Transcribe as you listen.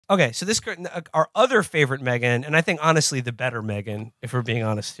Okay, so our other favorite Megan, and I think honestly the better Megan, if we're being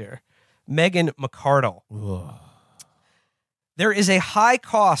honest here, Megan McArdle. Ugh. There is a high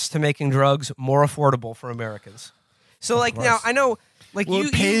cost to making drugs more affordable for Americans. So, like, now I know, like, well,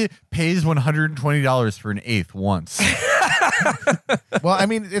 pays $120 for an eighth once. Well, I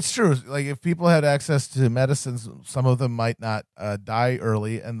mean, it's true. Like, if people had access to medicines, some of them might not die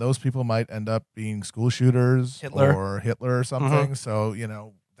early, and those people might end up being school shooters or Hitler or something. Mm-hmm. So, you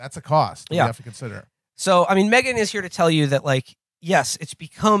know, that's a cost that we have to consider. So, I mean, Megan is here to tell you that, like, yes, it's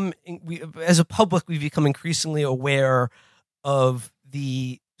become, as a public, we've become increasingly aware of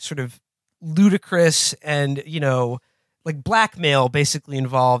the sort of ludicrous and, you know, like blackmail basically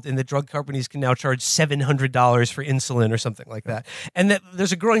involved in the drug companies can now charge $700 for insulin or something like that. And that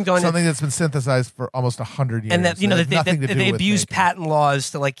there's a growing dawn. Something that's been synthesized for almost 100 years. And that, you know, they abuse making. patent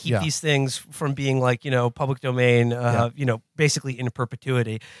laws to like keep these things from being like, you know, public domain, you know, basically in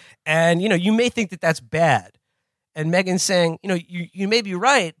perpetuity. And, you know, you may think that that's bad. And Megan's saying, you know, you may be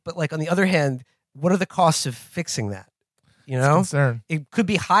right, but like on the other hand, what are the costs of fixing that? You know, it could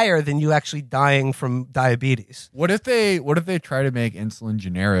be higher than you actually dying from diabetes. What if they try to make insulin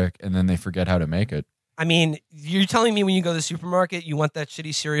generic and then they forget how to make it? I mean, you're telling me when you go to the supermarket, you want that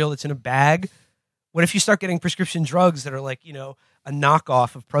shitty cereal that's in a bag? What if you start getting prescription drugs that are like, you know, a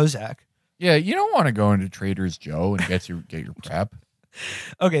knockoff of Prozac? Yeah, you don't want to go into Trader Joe's and get your prep.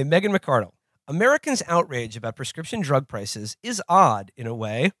 Okay, Megan McArdle. Americans' outrage about prescription drug prices is odd in a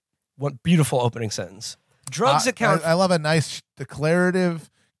way. What beautiful opening sentence. Drugs account. I love a nice declarative,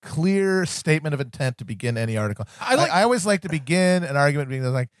 clear statement of intent to begin any article. I always like to begin an argument being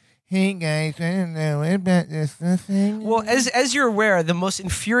like, "Hey guys, I don't know about this thing." Well, as you're aware, the most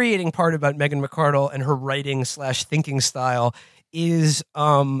infuriating part about Megan McArdle and her writing / thinking style is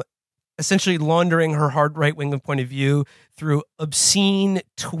essentially laundering her hard right-wing point of view through obscene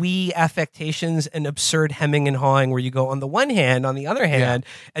twee affectations and absurd hemming and hawing, where you go on the one hand, on the other hand,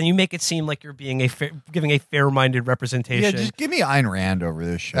 and you make it seem like you're being giving a fair-minded representation. Yeah, just give me Ayn Rand over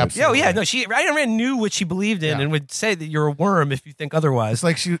this show. Absolutely. Yeah, no, Ayn Rand knew what she believed in and would say that you're a worm if you think otherwise.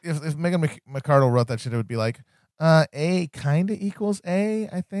 It's like if Megan McArdle wrote that shit, it would be like, A kind of equals A,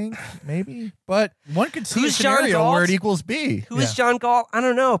 I think, maybe. But one could see a scenario where it equals B. Who is John Galt? I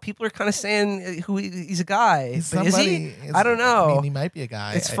don't know. People are kind of saying he's a guy. But is he? I don't know. I mean, he might be a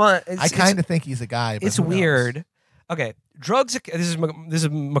guy. It's fun. I kind of think he's a guy. But it's weird. Okay, drugs. This is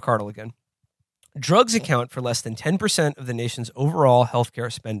McArdle again. Drugs account for less than 10% of the nation's overall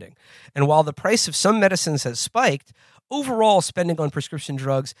healthcare spending. And while the price of some medicines has spiked, overall spending on prescription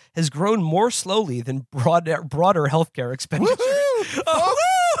drugs has grown more slowly than broader healthcare expenditures.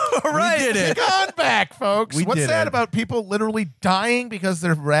 Right. We did it. Gone back, folks. What's that about people literally dying because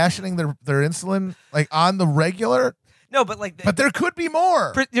they're rationing their insulin like on the regular? No, but like, but there could be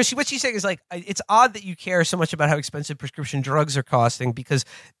more. What she's saying is like, it's odd that you care so much about how expensive prescription drugs are costing, because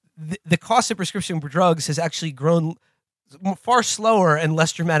the cost of prescription drugs has actually grown far slower and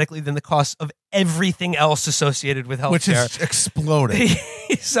less dramatically than the cost of everything else associated with healthcare, which is exploding.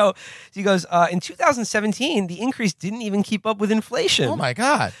 So he goes, in 2017, the increase didn't even keep up with inflation. Oh my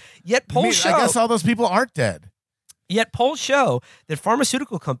God! Yet polls show, I guess all those people aren't dead. Yet polls show that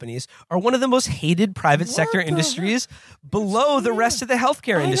pharmaceutical companies are one of the most hated private sector industries, below the rest of the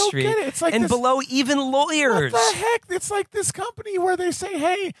healthcare industry, it's like and below even lawyers. What the heck? It's like this company where they say,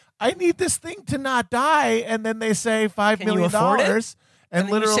 "Hey, I need this thing to not die," and then they say $5 million, and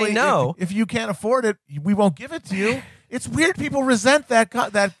literally, say no. If you can't afford it, we won't give it to you. It's weird. People resent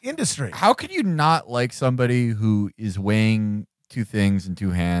that industry. How can you not like somebody who is weighing two things in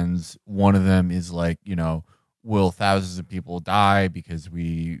two hands? One of them is like, you know, will thousands of people die because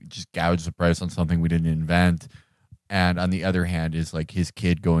we just gouged the price on something we didn't invent? And on the other hand is like his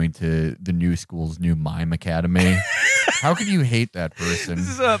kid going to the new school's new mime academy. How can you hate that person?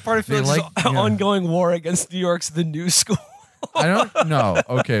 This is part of Felix's ongoing war against New York's The New School. I don't know.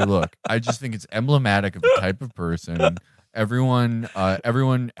 Okay, look, I just think it's emblematic of the type of person. Everyone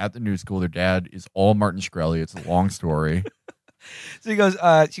at the new school, their dad is all Martin Shkreli. It's a long story. So he goes,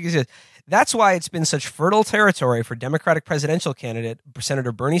 she says, that's why it's been such fertile territory for Democratic presidential candidate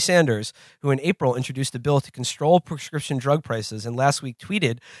Senator Bernie Sanders, who in April introduced a bill to control prescription drug prices, and last week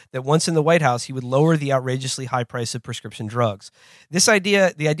tweeted that once in the White House, he would lower the outrageously high price of prescription drugs. The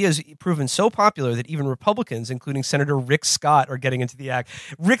idea has proven so popular that even Republicans, including Senator Rick Scott, are getting into the act.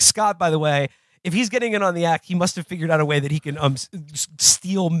 Rick Scott, by the way, if he's getting in on the act, he must have figured out a way that he can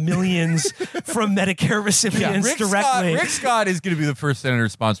steal millions from Medicare recipients directly. Rick Scott is going to be the first senator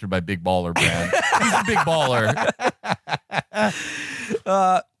sponsored by Big Baller brand. He's a big baller.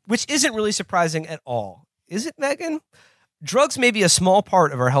 Which isn't really surprising at all. Is it, Megan? Drugs may be a small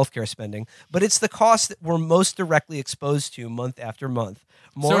part of our healthcare spending, but it's the cost that we're most directly exposed to month after month.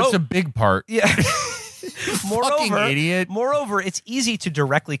 So it's a big part. Yeah. Fucking idiot. Moreover, it's easy to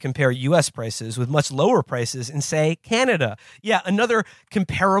directly compare U.S. prices with much lower prices in, say, Canada. Yeah, another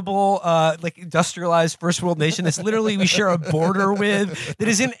comparable, like industrialized first world nation that's literally we share a border with, that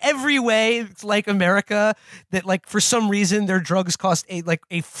is in every way it's like America. That like for some reason their drugs cost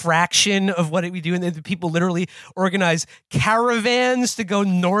a fraction of what we do, and the people literally organize caravans to go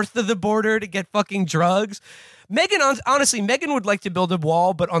north of the border to get fucking drugs. Honestly, Megan would like to build a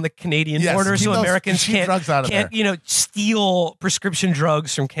wall, but on the Canadian border, so Americans can't steal prescription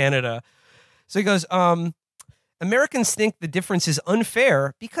drugs from Canada. So he goes, Americans think the difference is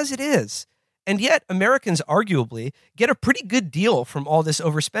unfair because it is. And yet, Americans arguably get a pretty good deal from all this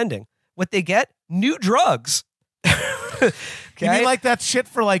overspending. What they get? New drugs. Okay? You mean like that shit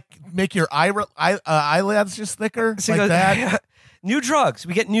for like make your eyelids just thicker? So like that? New drugs.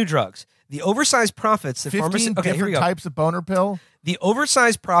 We get new drugs. The oversized profits that 15 different types of boner pill. The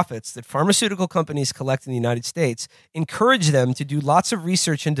oversized profits that pharmaceutical companies collect in the United States encourage them to do lots of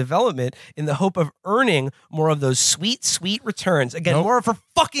research and development in the hope of earning more of those sweet, sweet returns. Again, more of her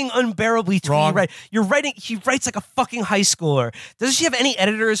fucking unbearably tweety. You're writing. He writes like a fucking high schooler. Doesn't she have any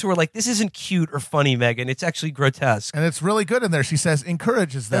editors who are like, "This isn't cute or funny, Megan. It's actually grotesque." And it's really good in there. She says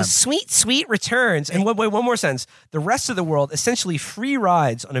encourages them. Those sweet, sweet returns. And wait, one more sentence. The rest of the world essentially free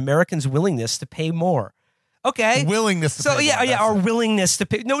rides on Americans' willingness to pay more. Okay. Willingness to pay more. Our willingness to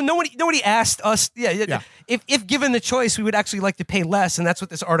pay. Nobody asked us. Yeah. If given the choice, we would actually like to pay less, and that's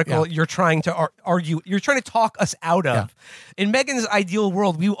what this article you're trying to argue. You're trying to talk us out of. Yeah. In Megan's ideal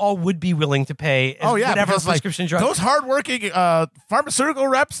world, we all would be willing to pay whatever prescription drug. Those hardworking pharmaceutical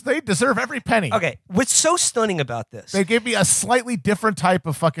reps, they deserve every penny. Okay. What's so stunning about this? They gave me a slightly different type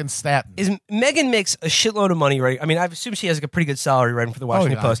of fucking statin. Is Megan makes a shitload of money, right? I mean, I assume she has like a pretty good salary writing for the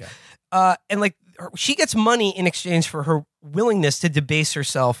Washington Post. And like she gets money in exchange for her willingness to debase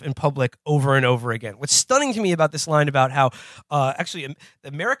herself in public over and over again. What's stunning to me about this line about how actually the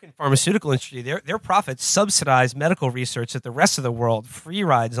American pharmaceutical industry, their profits subsidize medical research that the rest of the world free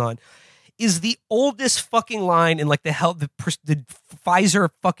rides on, is the oldest fucking line in like the Pfizer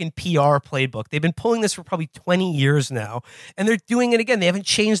fucking PR playbook. They've been pulling this for probably 20 years now, and they're doing it again. They haven't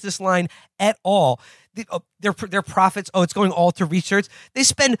changed this line at all. Their profits, it's going all to research. They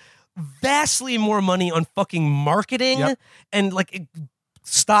spend vastly more money on fucking marketing and like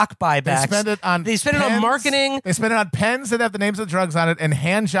stock buybacks. They spend it on marketing. They spend it on pens that have the names of the drugs on it and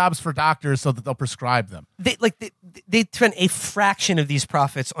hand jobs for doctors so that they'll prescribe them. They spend a fraction of these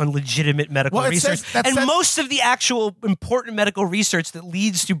profits on legitimate medical research. Most of the actual important medical research that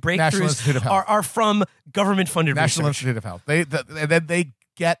leads to breakthroughs are from government-funded National research. Institute of Health. They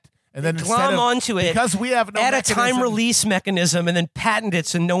get... And then glom onto it because we have no add a time release mechanism and then patent it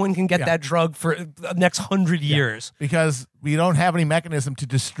so no one can get that drug for the next 100 years. Because we don't have any mechanism to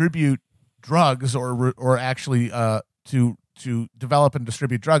distribute drugs or actually to develop and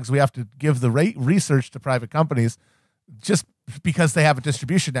distribute drugs. We have to give the research to private companies just because they have a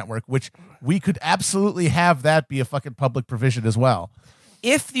distribution network, which we could absolutely have that be a fucking public provision as well.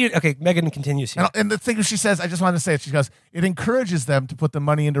 Megan continues here. And the thing she says, I just wanted to say it. She goes, it encourages them to put the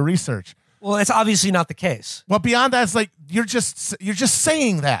money into research. Well, it's obviously not the case. Well, beyond that, it's like you're just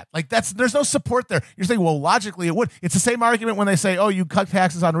saying that. Like there's no support there. You're saying, well, logically it would. It's the same argument when they say, oh, you cut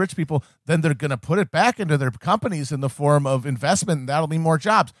taxes on rich people, then they're going to put it back into their companies in the form of investment, and that'll mean more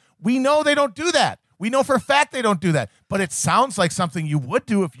jobs. We know they don't do that. We know for a fact they don't do that. But it sounds like something you would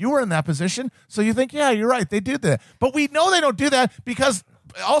do if you were in that position. So you think, yeah, you're right, they do that. But we know they don't do that because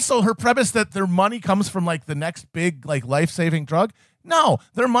also her premise that their money comes from like the next big like life-saving drug. No,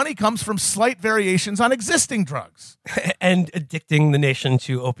 their money comes from slight variations on existing drugs. And addicting the nation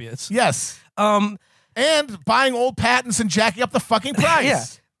to opiates. Yes. And buying old patents and jacking up the fucking price. Yeah.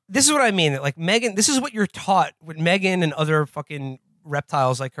 This is what I mean. Like Megan, this is what you're taught. What Megan and other fucking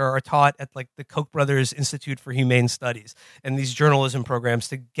reptiles like her are taught at like the Koch brothers Institute for Humane Studies and these journalism programs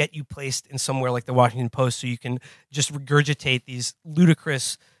to get you placed in somewhere like the Washington Post so you can just regurgitate these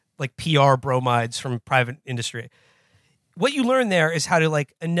ludicrous like PR bromides from private industry. What you learn there is how to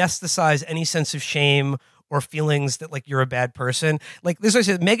like anesthetize any sense of shame or feelings that like you're a bad person. Like this is what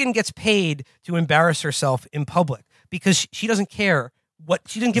I said, Megan gets paid to embarrass herself in public because she doesn't care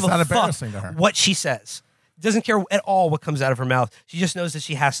she doesn't give a fuck what she says. Doesn't care at all what comes out of her mouth. She just knows that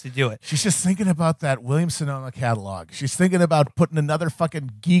she has to do it. She's just thinking about that Williams-Sonoma catalog. She's thinking about putting another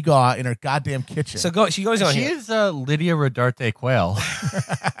fucking gewgaw in her goddamn kitchen. So she goes on here. She is Lydia Rodarte Quayle.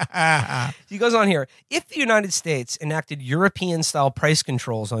 She goes on here. If the United States enacted European-style price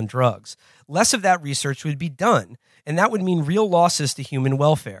controls on drugs, less of that research would be done. and that would mean real losses to human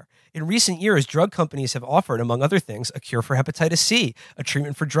welfare. In recent years, drug companies have offered, among other things, a cure for hepatitis C, a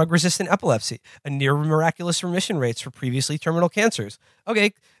treatment for drug-resistant epilepsy, a near-miraculous remission rates for previously terminal cancers.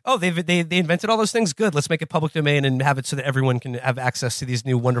 Okay, they invented all those things? Good, let's make it public domain and have it so that everyone can have access to these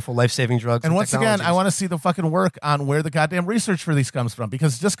new wonderful life-saving drugs. And once again, I want to see the fucking work on where the goddamn research for these comes from,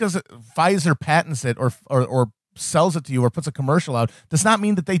 because just because Pfizer patents it or sells it to you or puts a commercial out does not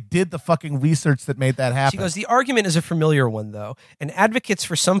mean that they did the fucking research that made that happen. She goes, the argument is a familiar one, though, and advocates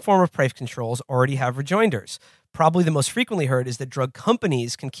for some form of price controls already have rejoinders. Probably the most frequently heard is that drug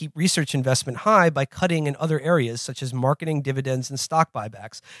companies can keep research investment high by cutting in other areas such as marketing, dividends, and stock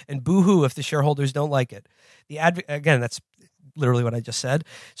buybacks, and boo-hoo if the shareholders don't like it. Again, that's literally what I just said.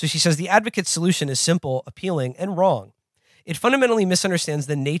 So she says the advocate's solution is simple, appealing, and wrong. It fundamentally misunderstands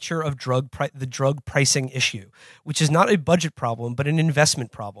the nature of the drug pricing issue, which is not a budget problem, but an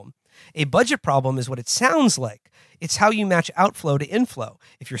investment problem. A budget problem is what it sounds like. It's how you match outflow to inflow.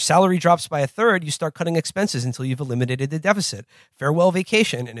 If your salary drops by a third, you start cutting expenses until you've eliminated the deficit. Farewell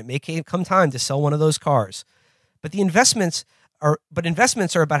vacation, and it may come time to sell one of those cars. But investments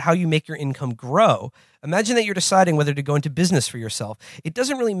are about how you make your income grow. Imagine that you're deciding whether to go into business for yourself. It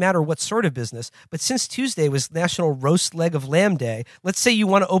doesn't really matter what sort of business, but since Tuesday was National Roast Leg of Lamb Day, let's say you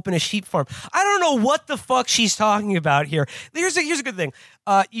want to open a sheep farm. I don't know what the fuck she's talking about here. Here's a good thing.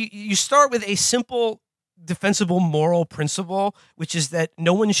 You start with a simple, defensible moral principle, which is that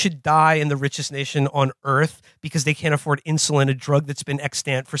no one should die in the richest nation on earth because they can't afford insulin, a drug that's been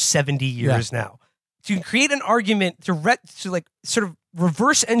extant for 70 years now. To create an argument, to sort of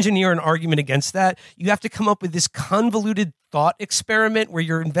reverse engineer an argument against that, you have to come up with this convoluted thought experiment where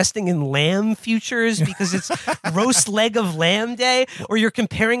you're investing in lamb futures because it's roast leg of lamb day, or you're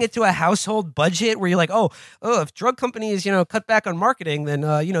comparing it to a household budget where you're like, oh, if drug companies, cut back on marketing, then,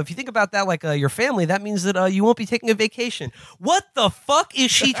 if you think about that like your family, that means that you won't be taking a vacation. What the fuck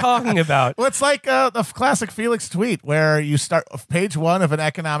is she talking about? Well, it's like the classic Felix tweet where you start, page 1 of an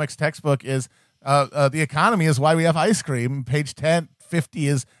economics textbook is, the economy is why we have ice cream. Page 50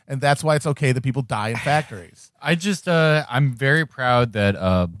 is, and that's why it's okay that people die in factories. I'm very proud that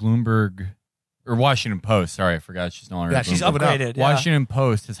Bloomberg or Washington Post. Sorry, I forgot she's no longer. Yeah, she's upgraded. Yeah. Washington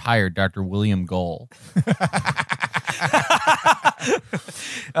Post has hired Dr. William Gohl.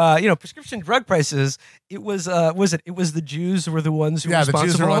 Prescription drug prices. It was the Jews were the ones who were responsible.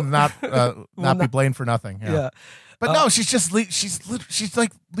 The Jews are ones not be blamed for nothing. Yeah. But no, she's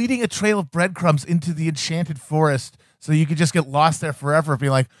like leading a trail of breadcrumbs into the enchanted forest, so you could just get lost there forever.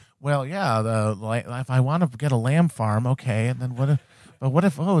 Being like, well, yeah, if I want to get a lamb farm, okay, and then what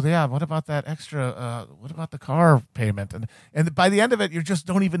about that extra? What about the car payment? And by the end of it, you just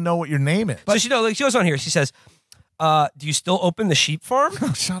don't even know what your name is. But she goes on here. She says, do you still open the sheep farm?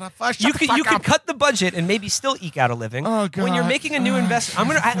 Shut up! You can cut the budget and maybe still eke out a living. Oh, God. When you're making a new investment,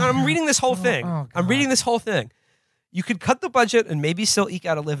 I'm reading this whole thing. I'm reading this whole thing. You could cut the budget and maybe still eke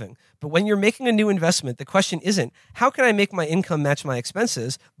out a living. But when you're making a new investment, the question isn't, how can I make my income match my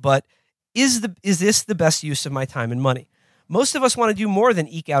expenses? But is this the best use of my time and money? Most of us want to do more than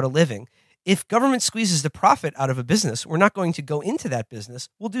eke out a living. If government squeezes the profit out of a business, we're not going to go into that business.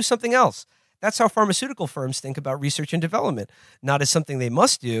 We'll do something else. That's how pharmaceutical firms think about research and development, not as something they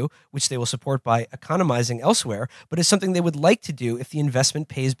must do, which they will support by economizing elsewhere, but as something they would like to do if the investment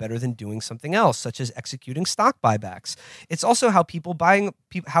pays better than doing something else, such as executing stock buybacks. It's also how people buying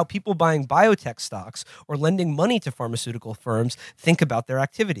biotech stocks or lending money to pharmaceutical firms think about their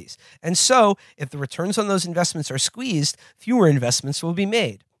activities. And so, if the returns on those investments are squeezed, fewer investments will be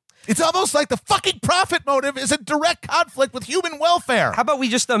made. It's almost like the fucking profit motive is in direct conflict with human welfare. How about we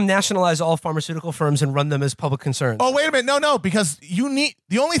just nationalize all pharmaceutical firms and run them as public concerns? Oh, wait a minute. No, because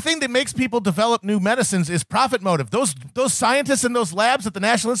the only thing that makes people develop new medicines is profit motive. Those scientists in those labs at the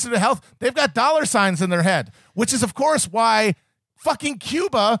National Institute of Health, they've got dollar signs in their head, which is, of course, why fucking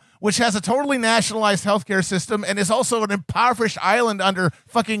Cuba, which has a totally nationalized healthcare system and is also an impoverished island under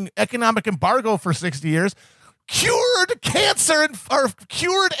fucking economic embargo for 60 years, cured cancer or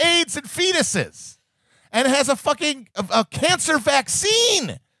cured AIDS in fetuses and has a fucking a cancer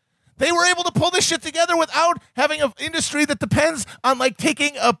vaccine. They were able to pull this shit together without having an industry that depends on like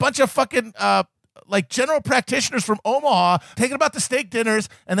taking a bunch of fucking like general practitioners from Omaha, taking about the steak dinners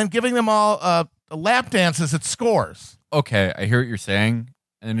and then giving them all lap dances at Scores. Okay, I hear what you're saying,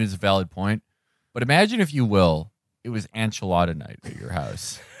 and it is a valid point. But imagine, if you will, it was enchilada night at your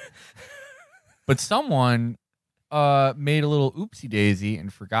house. But someone made a little oopsie daisy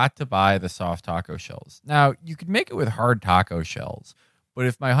and forgot to buy the soft taco shells. Now, you could make it with hard taco shells, but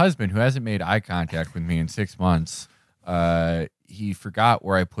if my husband, who hasn't made eye contact with me in 6 months, he forgot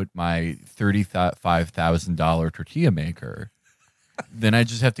where I put my $35,000 tortilla maker. Then I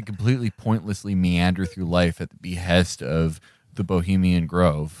just have to completely pointlessly meander through life at the behest of the Bohemian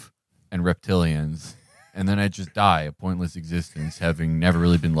Grove and reptilians. And then I just die a pointless existence, having never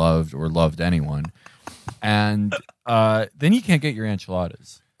really been loved or loved anyone. And then you can't get your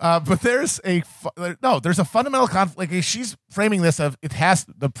enchiladas. But there's a fundamental conflict. Like, she's framing this of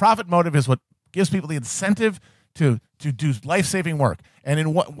the profit motive is what gives people the incentive to do life-saving work.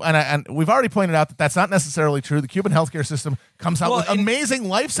 And we've already pointed out that that's not necessarily true. The Cuban healthcare system comes out with amazing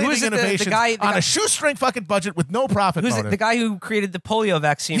life-saving innovations on a shoestring fucking budget with no profit motive. The guy who created the polio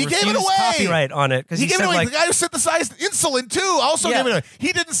vaccine he gave it away. Copyright on it. He gave it away. The guy who synthesized insulin, too, also gave it away.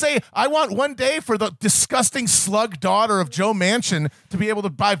 He didn't say, I want one day for the disgusting slug daughter of Joe Manchin to be able to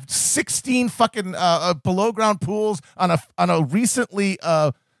buy 16 fucking below-ground pools on a recently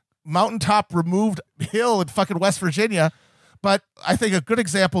mountaintop removed hill in fucking West Virginia. But I think a good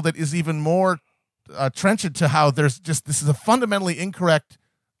example that is even more trenchant to how this is a fundamentally incorrect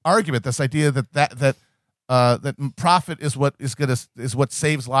argument. This idea that profit is what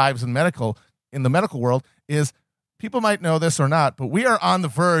saves lives in the medical world is, people might know this or not, but we are on the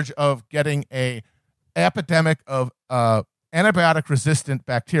verge of getting a epidemic of antibiotic resistant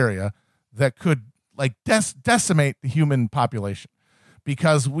bacteria that could decimate the human population,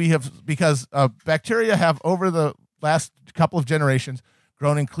 because bacteria have over the last couple of generations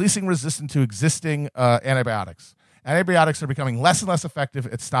grown increasingly resistant to existing antibiotics. Antibiotics are becoming less and less effective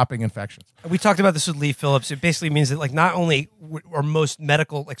at stopping infections. We talked about this with Lee Phillips. It basically means that not only are most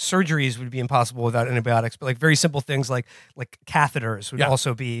medical surgeries would be impossible without antibiotics, but very simple things like catheters would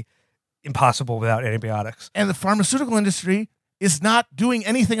also be impossible without antibiotics. And the pharmaceutical industry is not doing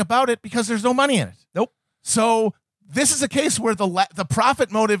anything about it because there's no money in it. Nope. So this is a case where the profit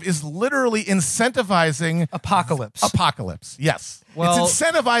motive is literally incentivizing Apocalypse. Yes. Well, it's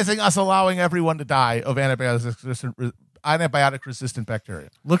incentivizing us allowing everyone to die of antibiotic-resistant bacteria.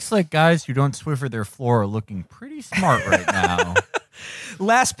 Looks like guys who don't Swiffer their floor are looking pretty smart right now.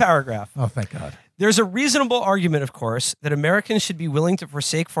 Last paragraph. Oh, thank God. There's a reasonable argument, of course, that Americans should be willing to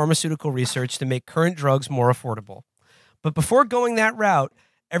forsake pharmaceutical research to make current drugs more affordable. But before going that route,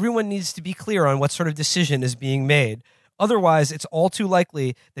 everyone needs to be clear on what sort of decision is being made. Otherwise, it's all too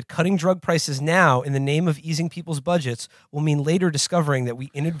likely that cutting drug prices now in the name of easing people's budgets will mean later discovering that we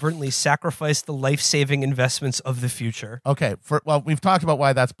inadvertently sacrificed the life-saving investments of the future. Okay, we've talked about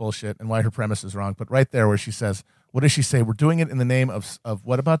why that's bullshit and why her premise is wrong, but right there where she says, what does she say? We're doing it in the name of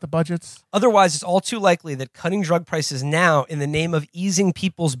what about the budgets? Otherwise, it's all too likely that cutting drug prices now in the name of easing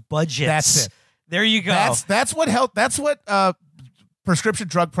people's budgets. That's it. There you go. That's what prescription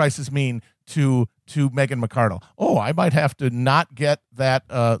drug prices mean to Megan McArdle. Oh, I might have to not get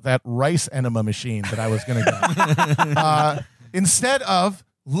that rice enema machine that I was going to get instead of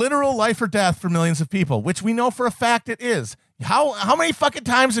literal life or death for millions of people, which we know for a fact it is. How many fucking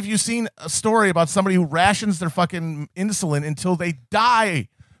times have you seen a story about somebody who rations their fucking insulin until they die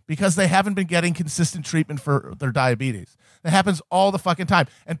because they haven't been getting consistent treatment for their diabetes? That happens all the fucking time,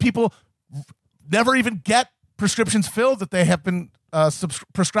 and people never even get prescriptions filled that they have been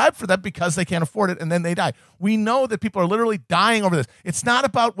prescribed for them because they can't afford it, and then they die. We know that people are literally dying over this. It's not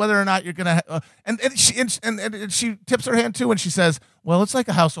about whether or not you're going to... and she tips her hand, too, and she says, well, it's like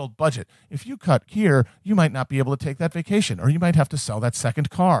a household budget. If you cut here, you might not be able to take that vacation, or you might have to sell that second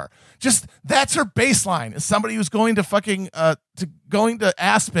car. Just, that's her baseline, is somebody who's going to fucking... going to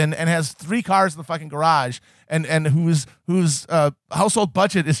Aspen and has 3 cars in the fucking garage, and whose household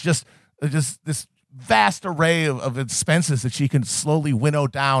budget is just this vast array of expenses that she can slowly winnow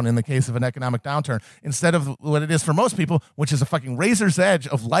down in the case of an economic downturn, instead of what it is for most people, which is a fucking razor's edge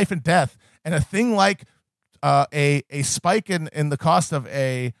of life and death, and a thing like a spike in the cost of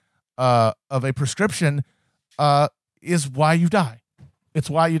a prescription is why you die. It's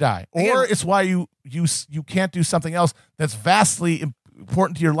why you die, or it's why you can't do something else that's vastly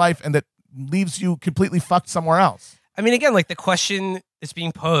important to your life and that leaves you completely fucked somewhere else. I mean, again, the question that's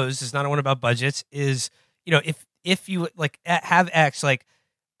being posed is not one about budgets. Is, if you have X,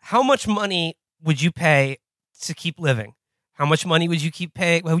 how much money would you pay to keep living? How much money would you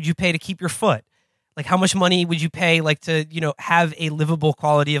pay to keep your foot? How much money would you pay to have a livable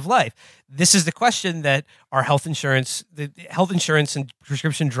quality of life? This is the question that our health insurance and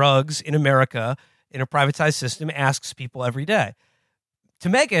prescription drugs in America in a privatized system asks people every day. To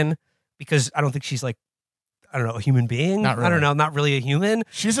Megan, because I don't think she's a human being. Not really. I don't know, not really a human.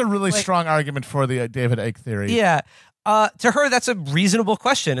 She's a really strong argument for the David Icke theory. Yeah. To her, that's a reasonable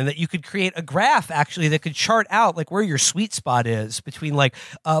question, and that you could create a graph actually that could chart out like where your sweet spot is between like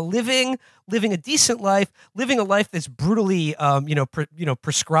living a decent life, living a life that's brutally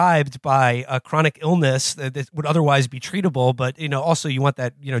prescribed by a chronic illness that would otherwise be treatable, but also you want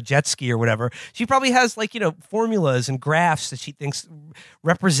that jet ski or whatever. She probably has like formulas and graphs that she thinks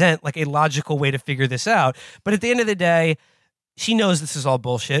represent like a logical way to figure this out. But at the end of the day, she knows this is all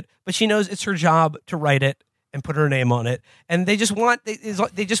bullshit, but she knows it's her job to write it and put her name on it, and they just want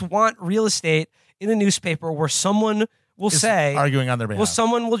real estate in the newspaper where someone will say arguing on their behalf. Well,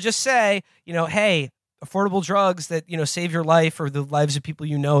 someone will just say, hey, affordable drugs that save your life or the lives of people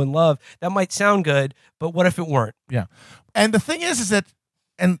you know and love. That might sound good, but what if it weren't? Yeah, and the thing is that,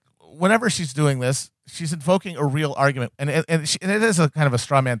 and whenever she's doing this, she's invoking a real argument, and it is a kind of a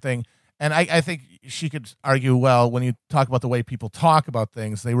straw man thing. And I think she could argue, well, when you talk about the way people talk about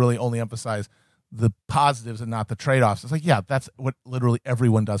things, they really only emphasize the positives and not the trade-offs. It's like, yeah, that's what literally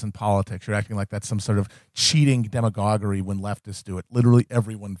everyone does in politics. You're acting like that's some sort of cheating demagoguery when leftists do it. Literally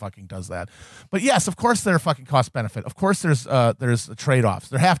everyone fucking does that. But yes, of course there are fucking cost benefit. Of course there's trade-offs.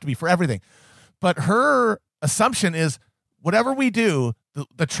 There have to be for everything. But her assumption is whatever we do,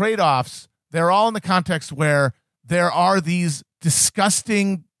 the trade-offs, they're all in the context where there are these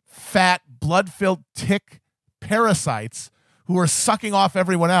disgusting, fat, blood-filled tick parasites who are sucking off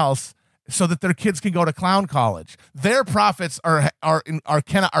everyone else so that their kids can go to clown college. Their profits are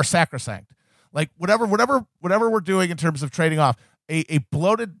sacrosanct. Like whatever we're doing in terms of trading off a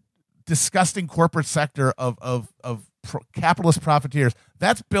bloated, disgusting corporate sector of capitalist profiteers,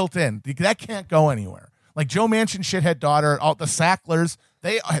 that's built in. That can't go anywhere. Like Joe Manchin, shithead daughter, all the Sacklers,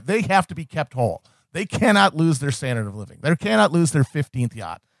 they have to be kept whole. They cannot lose their standard of living. They cannot lose their 15th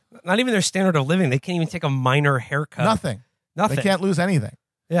yacht. Not even their standard of living. They can't even take a minor haircut. Nothing. They can't lose anything.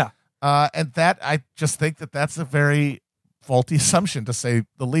 Yeah. And that, I just think that's a very faulty assumption, to say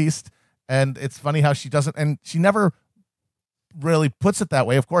the least. And it's funny how she doesn't, and she never really puts it that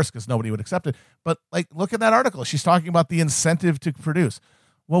way, of course, because nobody would accept it. But like, look at that article. She's talking about the incentive to produce.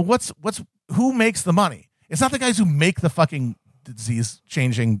 Well, who makes the money? It's not the guys who make the fucking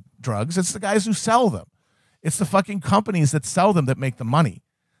disease-changing drugs. It's the guys who sell them. It's the fucking companies that sell them that make the money.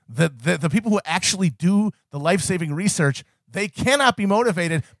 The people who actually do the life-saving research, they cannot be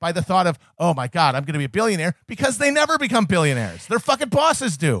motivated by the thought of, oh my God, I'm going to be a billionaire, because they never become billionaires. Their fucking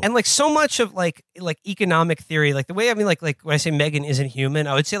bosses do. And like so much of like economic theory, like the way, I mean, like when I say Megan isn't human,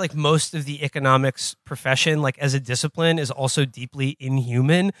 I would say like most of the economics profession, like as a discipline, is also deeply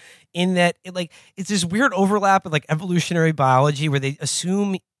inhuman in that it's this weird overlap with like evolutionary biology where they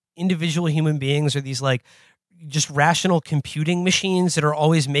assume individual human beings are these like just rational computing machines that are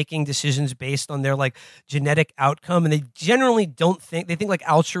always making decisions based on their like genetic outcome. And they generally they think like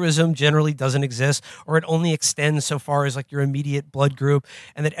altruism generally doesn't exist, or it only extends so far as like your immediate blood group,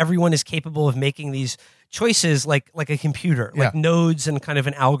 and that everyone is capable of making these choices like a computer, like nodes and kind of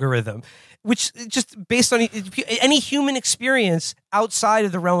an algorithm, which just based on any human experience outside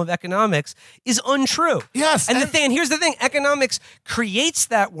of the realm of economics is untrue. Yes. And here's the thing, economics creates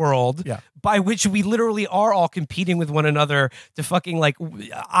that world by which we literally are all competing with one another to fucking like,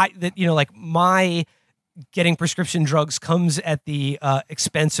 my getting prescription drugs comes at the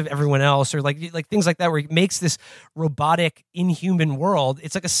expense of everyone else, or like things like that, where it makes this robotic, inhuman world.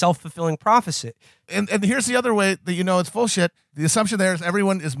 It's like a self-fulfilling prophecy. And here's the other way that it's bullshit. The assumption there is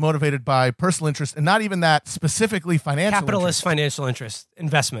everyone is motivated by personal interest, and not even that, specifically financial capitalist financial interest,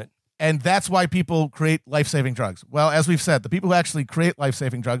 investment. And that's why people create life-saving drugs. Well, as we've said, the people who actually create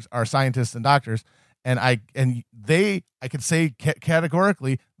life-saving drugs are scientists and doctors. And I could say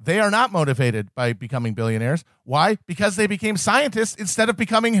categorically, they are not motivated by becoming billionaires. Why? Because they became scientists instead of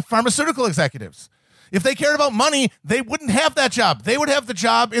becoming pharmaceutical executives. If they cared about money, they wouldn't have that job. They would have the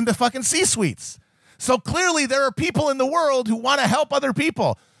job in the fucking C-suites. So clearly there are people in the world who want to help other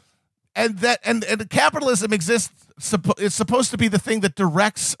people. And capitalism exists. It's supposed to be the thing that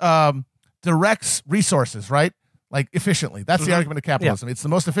directs resources, right? Like efficiently. That's the argument of capitalism. Yeah. It's the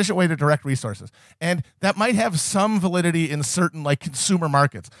most efficient way to direct resources. And that might have some validity in certain like consumer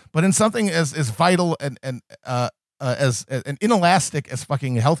markets, but in something as vital and as inelastic as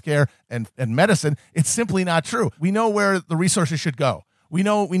fucking healthcare and medicine, it's simply not true. We know where the resources should go. We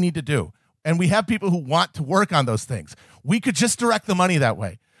know what we need to do. And we have people who want to work on those things. We could just direct the money that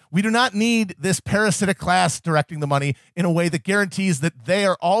way. We do not need this parasitic class directing the money in a way that guarantees that they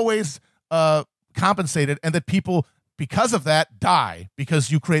are always compensated, and that people, because of that, die, because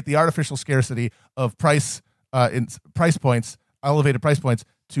you create the artificial scarcity of elevated price points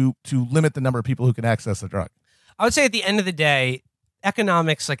to limit the number of people who can access the drug. I would say at the end of the day,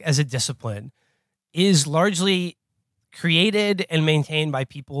 economics, like as a discipline, is largely created and maintained by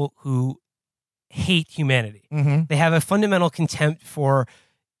people who hate humanity. Mm-hmm. They have a fundamental contempt for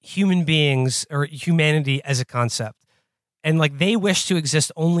human beings or humanity as a concept. And like they wish to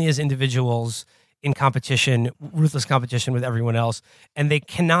exist only as individuals in competition, ruthless competition with everyone else. And they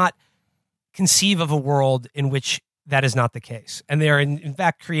cannot conceive of a world in which that is not the case. And they are in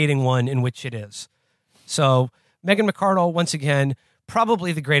fact creating one in which it is. So Megan McArdle, once again,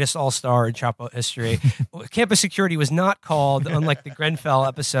 probably the greatest all-star in Chapo history. Campus security was not called, unlike the Grenfell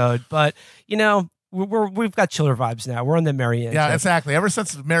episode, but you know, we've got chiller vibes now. We're on the Marianne. Yeah, tip. exactly. Ever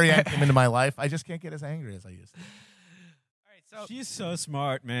since Marianne came into my life, I just can't get as angry as I used to. She's so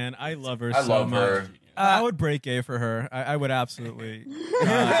smart, man. I love her I so love much. her. I would break A for her. I would absolutely.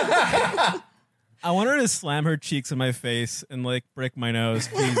 I want her to slam her cheeks in my face and like break my nose.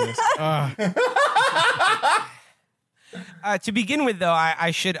 Jesus. To begin with, though,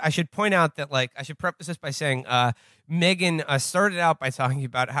 I should point out that like I should preface this by saying Megan started out by talking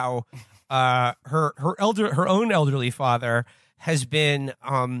about how her own elderly father has been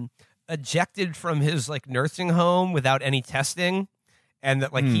ejected from his like nursing home without any testing, and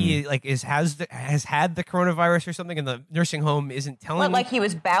that like he like has had the coronavirus or something, and the nursing home isn't telling. What, like he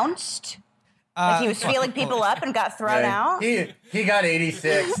was bounced? Like he was feeling people up and got thrown out? He got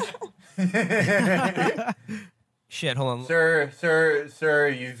 86. Shit, hold on. Sir,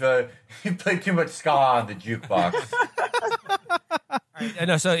 you've played too much ska on the jukebox.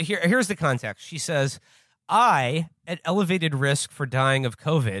 No, so here's the context. She says, I, at elevated risk for dying of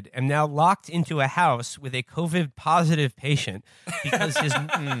COVID, am now locked into a house with a COVID positive patient because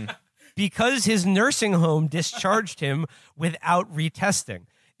his nursing home discharged him without retesting.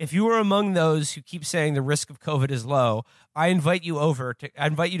 If you are among those who keep saying the risk of COVID is low, I invite you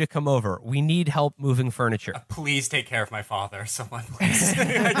to come over. We need help moving furniture. Please take care of my father, someone, please.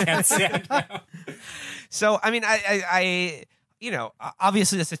 I can't stand now. So, I mean, I you know,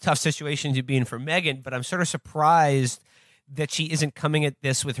 obviously that's a tough situation to be in for Megan, but I'm sort of surprised that she isn't coming at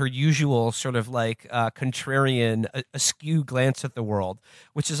this with her usual sort of like contrarian, askew glance at the world,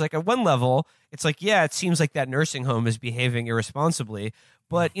 which is like at one level, it's like, yeah, it seems like that nursing home is behaving irresponsibly.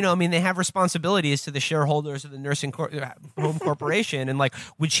 But, you know, I mean, they have responsibilities to the shareholders of the nursing home corporation. And like,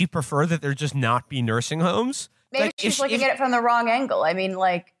 would she prefer that there just not be nursing homes? Maybe Like, she's looking at it from the wrong angle. I mean,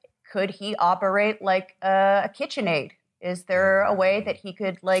 like, could he operate like a KitchenAid? Is there a way that he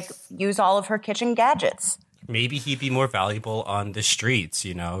could like use all of her kitchen gadgets? Maybe he'd be more valuable on the streets.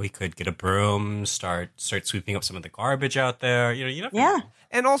 You know, he could get a broom, start sweeping up some of the garbage out there. You know, you never know.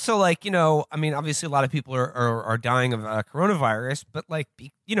 And also, like, you know, I mean, obviously a lot of people are dying of coronavirus, but like,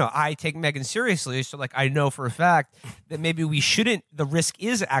 you know, I take Megan seriously. So like, I know for a fact that maybe we shouldn't, the risk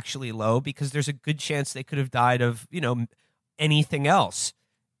is actually low because there's a good chance they could have died of, you know, anything else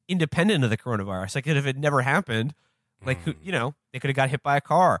independent of the coronavirus. Like if it never happened, like, you know, they could have got hit by a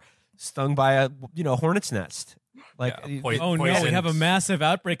car, stung by a, you know, hornet's nest. Like, oh no, we have a massive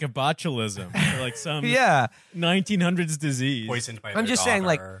outbreak of botulism, or like some 1900s disease. Poisoned by I'm just saying,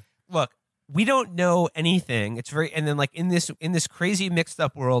 like, look, we don't know anything. It's very, and then like in this crazy mixed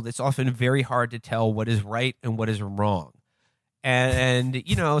up world, it's often very hard to tell what is right and what is wrong. And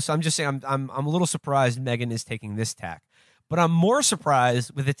you know, so I'm just saying, I'm a little surprised Megan is taking this tack, but I'm more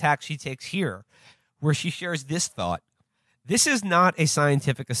surprised with the tack she takes here, where she shares this thought: this is not a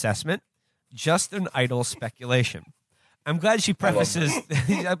scientific assessment, just an idle speculation. I'm glad she prefaces.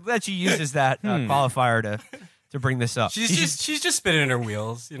 I'm glad she uses that qualifier to bring this up. She's just spinning her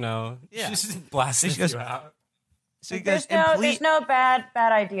wheels, you know. Yeah. She's just blasting you out. So you There's guys, there's no bad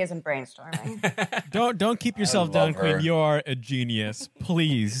ideas in brainstorming. Don't keep yourself down, her. Queen. You're a genius.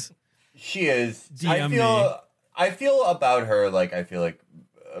 Please. She is. DM me. I feel about her like I feel like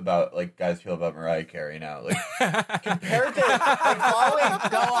about like guys feel about Mariah Carey now. Like compared to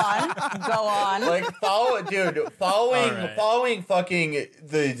like Go on. like following fucking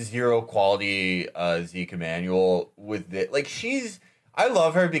the zero quality Zeke Emanuel with it. Like I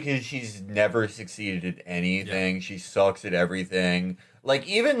love her because she's never succeeded at anything. Yeah. She sucks at everything. Like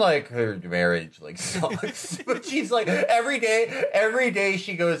even like her marriage like sucks. But she's like every day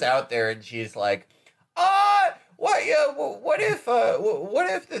she goes out there and she's like, what if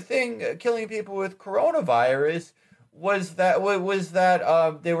the thing killing people with coronavirus was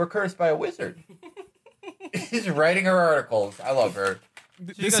that they were cursed by a wizard? He's writing her articles. I love her.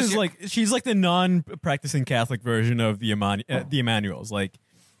 This is like she's like the non-practicing Catholic version of the Emmanuels. Like,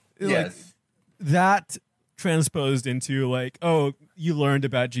 like that transposed into like, oh, you learned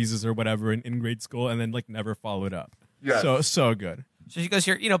about Jesus or whatever in grade school and then like never followed up. Yeah, so good. So she goes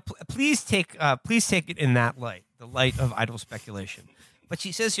here, you know, please take it in that light, the light of idle speculation. But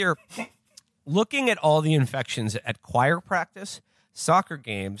she says here, looking at all the infections at choir practice, soccer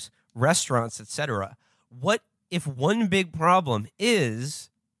games, restaurants, etc., what if one big problem is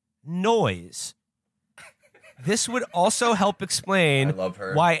noise? This would also help explain I love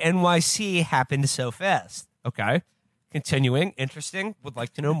her. why NYC happened so fast. Okay. Continuing. Interesting. Would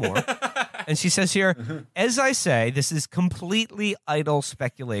like to know more. And she says here, as I say, this is completely idle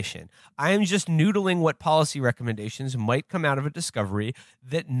speculation. I am just noodling what policy recommendations might come out of a discovery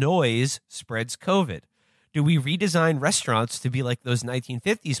that noise spreads COVID. Do we redesign restaurants to be like those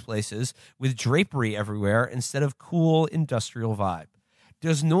 1950s places with drapery everywhere instead of cool industrial vibe?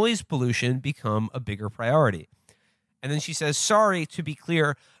 Does noise pollution become a bigger priority? And then she says, sorry, to be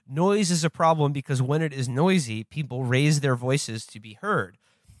clear, noise is a problem because when it is noisy, people raise their voices to be heard,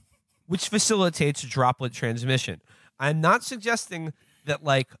 which facilitates droplet transmission. I'm not suggesting that,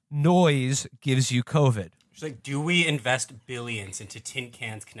 like, noise gives you COVID. She's like, do we invest billions into tin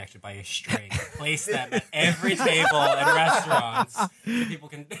cans connected by a string, place them at every table in restaurants so people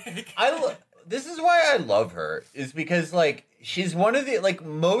can... This is why I love her, is because, like, she's one of the, like,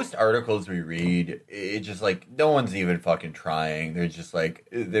 most articles we read, it just, like, no one's even fucking trying. They're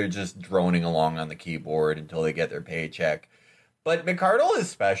just droning along on the keyboard until they get their paycheck. But McArdle is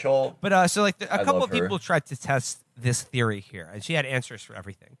special. But, so, like, a couple of her. people tried to test this theory here, and she had answers for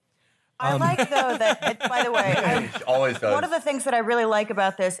everything. I like, though, that, by the way, She always does. one of the things that I really like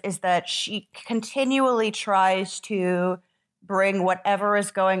about this is that she continually tries to bring whatever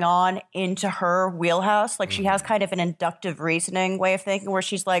is going on into her wheelhouse. Like, she has kind of an inductive reasoning way of thinking where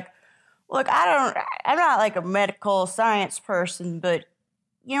she's like, look, I'm not like a medical science person, but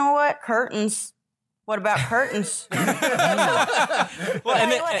you know what? Curtains. What about curtains? Well,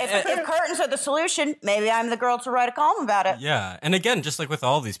 if curtains are the solution, maybe I'm the girl to write a column about it. Yeah, and again, just like with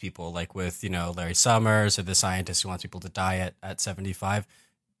all these people, like with, Larry Summers or the scientist who wants people to die at 75,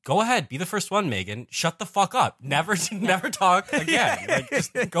 go ahead, be the first one, Megan. Shut the fuck up. Never talk again. Like,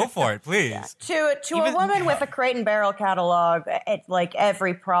 just go for it, please. Yeah. To a woman with a Crate and Barrel catalog, like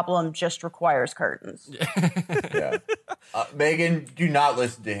every problem just requires curtains. Yeah. Megan, do not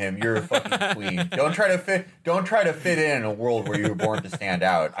listen to him. You're a fucking queen. Don't try to fit in a world where you were born to stand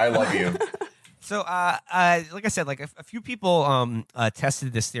out. I love you. So, like I said, like a few people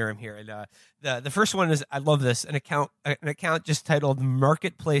tested this theorem here, and the first one is, I love this, an account just titled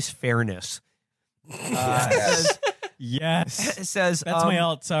 "Marketplace Fairness." Yes. It says That's my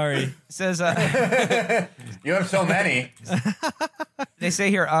alt, sorry. It says You have so many. they say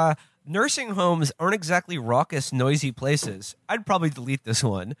here, nursing homes aren't exactly raucous, noisy places. I'd probably delete this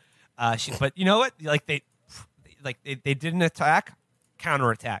one, but you know what? Like they did an attack,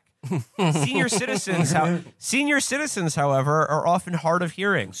 counterattack. Senior citizens, however, are often hard of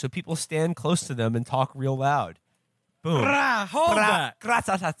hearing, so people stand close to them and talk real loud. Boom. Hold that.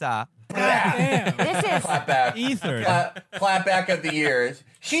 Gra-ta-ta-ta. Damn. This is Clap back. Ether. Clap back of the years.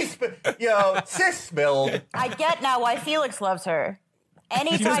 Sis spilled. I get now why Felix loves her.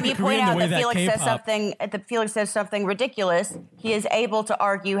 Anytime you point Korean the out way that that Felix says something ridiculous, he is able to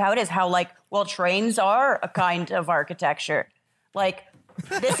argue how it is. How, like, well, trains are a kind of architecture. Like,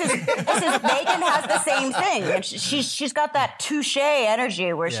 this is Megan has the same thing, and she's got that touche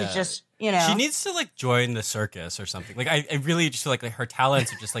energy where she's just, She needs to, like, join the circus or something. Like, I really just feel like her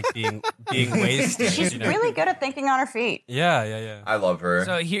talents are just, like, being wasted. She's really good at thinking on her feet. Yeah. I love her.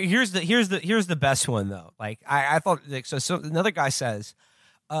 So here's the best one though. Like I thought, like, so another guy says,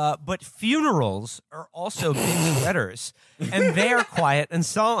 but funerals are also big spreaders, and they are quiet and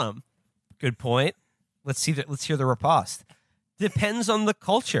solemn. Good point. Let's hear the riposte. Depends on the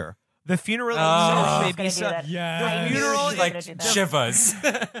culture. The funeral itself may be Yeah. the funeral like shivas.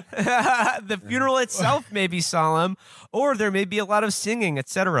 the funeral itself may be solemn, or there may be a lot of singing,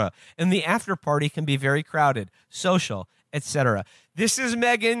 etc. And the after party can be very crowded, social, etc. This is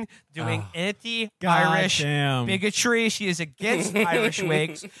Megan doing anti-Irish Goddamn. bigotry. She is against Irish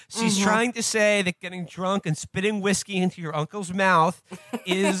wakes. She's trying to say that getting drunk and spitting whiskey into your uncle's mouth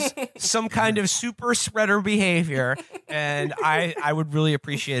is some kind of super spreader behavior. And I would really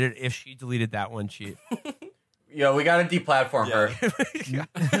appreciate it if she deleted that one, Chief. Yo, we got to deplatform her.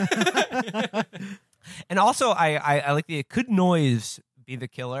 And also, I like the could noise be the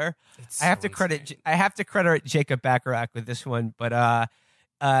killer. I have to credit Jacob Bacharach with this one, but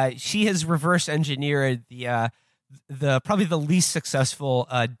she has reverse engineered the probably the least successful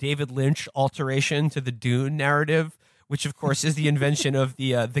David Lynch alteration to the Dune narrative, which of course is the invention of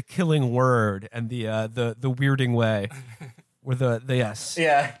the killing word and the weirding way, with the yes.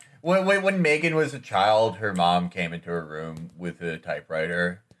 Yeah. When Megan was a child, her mom came into her room with a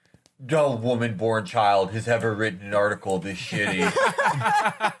typewriter. No woman-born child has ever written an article this shitty.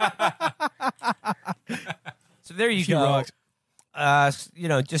 So there you She go. rocks.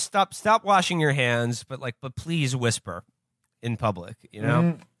 Just stop washing your hands, but please whisper in public.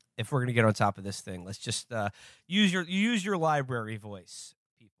 If we're gonna get on top of this thing, let's just use your library voice,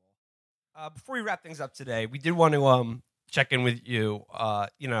 people. Before we wrap things up today, we did want to check in with you.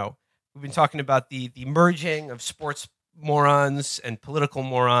 We've been talking about the merging of sports morons and political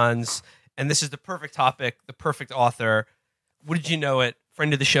morons, and this is the perfect topic, the perfect author. Wouldn't you know it?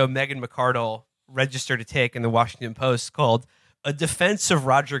 Friend of the show, McArdle, registered a take in the Washington Post called "A Defense of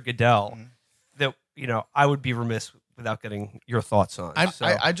Roger Goodell." That I would be remiss without getting your thoughts on.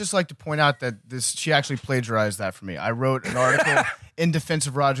 I just like to point out that she actually plagiarized that for me. I wrote an article in defense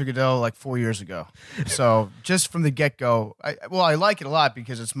of Roger Goodell like 4 years ago. So just from the get-go, I like it a lot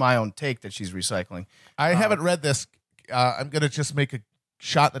because it's my own take that she's recycling. I haven't read this. I'm going to just make a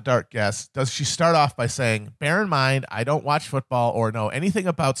shot in the dark guess. Does she start off by saying, bear in mind, I don't watch football or know anything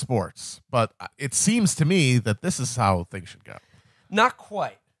about sports, but it seems to me that this is how things should go. Not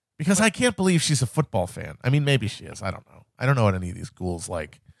quite. Because I can't believe she's a football fan. I mean, maybe she is. I don't know. I don't know what any of these ghouls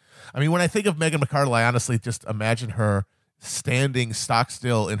like. I mean, when I think of Megan McArdle, I honestly just imagine her standing stock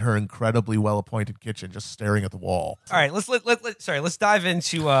still in her incredibly well-appointed kitchen, just staring at the wall. All right, let's dive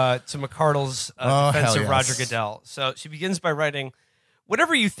into to McArdle's defense of Roger Goodell. So she begins by writing,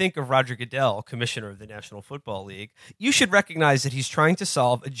 "Whatever you think of Roger Goodell, commissioner of the National Football League, you should recognize that he's trying to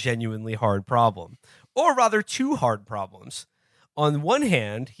solve a genuinely hard problem, or rather two hard problems. On one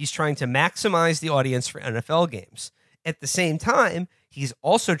hand, he's trying to maximize the audience for NFL games. At the same time, he's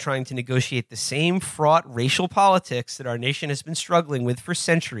also trying to negotiate the same fraught racial politics that our nation has been struggling with for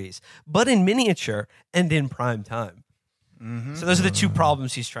centuries, but in miniature and in prime time." So those are the two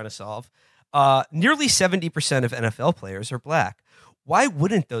problems he's trying to solve. Nearly 70% of NFL players are black. Why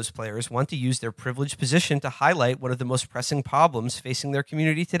wouldn't those players want to use their privileged position to highlight one of the most pressing problems facing their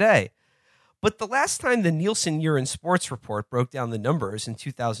community today? But the last time the Nielsen Year in Sports report broke down the numbers in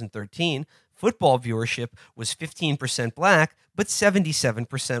 2013, football viewership was 15% black, but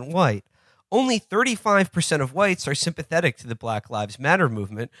 77% white. Only 35% of whites are sympathetic to the Black Lives Matter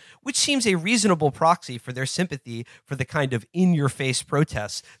movement, which seems a reasonable proxy for their sympathy for the kind of in-your-face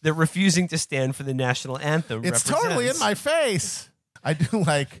protests that refusing to stand for the national anthem It's represents. totally in my face. I do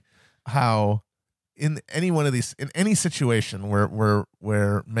like how in any one of these, in any situation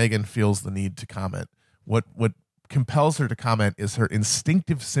where Megan feels the need to comment, what compels her to comment is her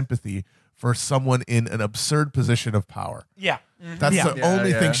instinctive sympathy for someone in an absurd position of power. Yeah. That's the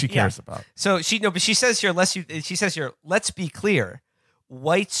only thing she cares about. So she says here, let's be clear.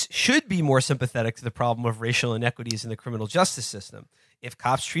 Whites should be more sympathetic to the problem of racial inequities in the criminal justice system. If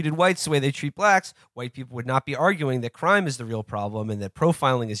cops treated whites the way they treat blacks, white people would not be arguing that crime is the real problem and that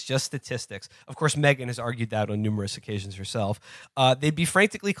profiling is just statistics. Of course, Megan has argued that on numerous occasions herself. They'd be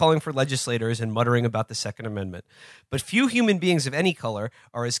frantically calling for legislators and muttering about the Second Amendment. But few human beings of any color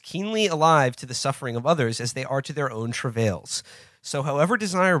are as keenly alive to the suffering of others as they are to their own travails. So however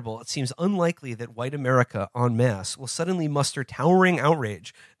desirable, it seems unlikely that white America en masse will suddenly muster towering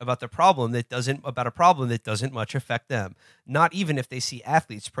outrage about a problem that doesn't much affect them, not even if they see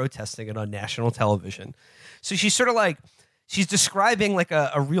athletes protesting it on national television. So she's sort of like, she's describing like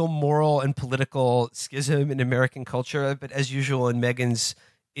a real moral and political schism in American culture, but as usual in Megan's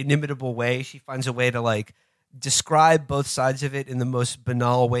inimitable way, she finds a way to like describe both sides of it in the most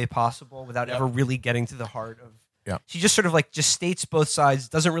banal way possible without ever really getting to the heart of. Yeah. She just sort of like just states both sides,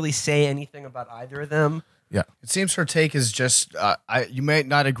 doesn't really say anything about either of them. Yeah. It seems her take is just, you may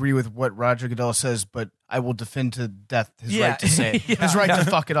not agree with what Roger Goodell says, but I will defend to death his right to say it. His right to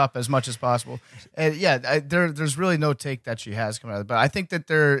fuck it up as much as possible. And there's really no take that she has coming out of it. But I think that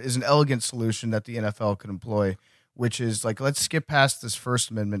there is an elegant solution that the NFL could employ, which is like, let's skip past this First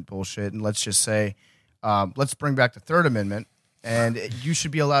Amendment bullshit and let's just say, let's bring back the Third Amendment, and you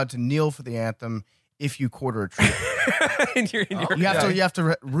should be allowed to kneel for the anthem if you quarter a troop. You have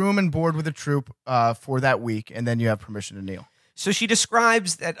to room and board with a troop for that week, and then you have permission to kneel. So she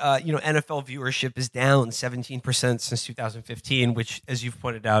describes that NFL viewership is down 17% since 2015, which, as you've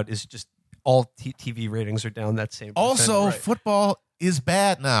pointed out, is just all TV ratings are down that same percent. Also, football is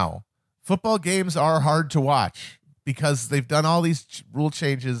bad now. Football games are hard to watch because they've done all these rule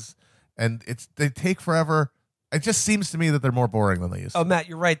changes, and they take forever. It just seems to me that they're more boring than they used to. Oh, Matt,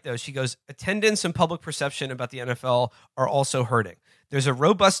 you're right, though. She goes, attendance and public perception about the NFL are also hurting. There's a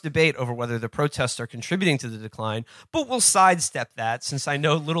robust debate over whether the protests are contributing to the decline, but we'll sidestep that since I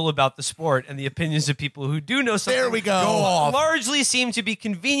know little about the sport and the opinions of people who do know something. There we go. Largely seem to be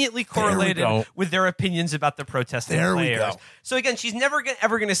conveniently correlated with their opinions about the protesting players. We go. So again, she's never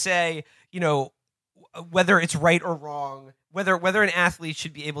ever going to say, whether it's right or wrong, whether an athlete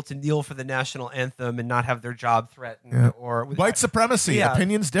should be able to kneel for the national anthem and not have their job threatened, or white supremacy. Yeah.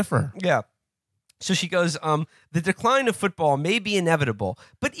 Opinions differ. Yeah. So she goes, the decline of football may be inevitable,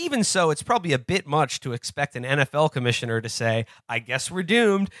 but even so, it's probably a bit much to expect an NFL commissioner to say, I guess we're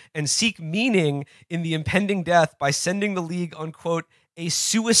doomed, and seek meaning in the impending death by sending the league on, quote, a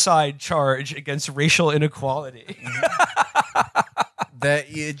suicide charge against racial inequality. That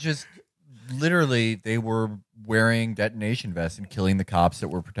it just literally they were wearing detonation vests and killing the cops that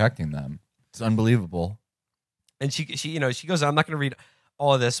were protecting them. It's unbelievable. And she goes, I'm not going to read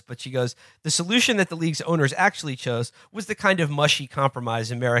all of this, but she goes, the solution that the league's owners actually chose was the kind of mushy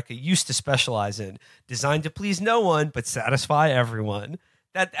compromise America used to specialize in, designed to please no one but satisfy everyone.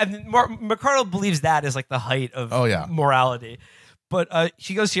 McArdle believes that is like the height of morality. But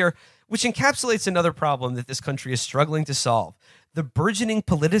she goes here, which encapsulates another problem that this country is struggling to solve: the burgeoning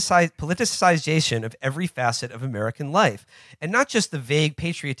politicization of every facet of American life. And not just the vague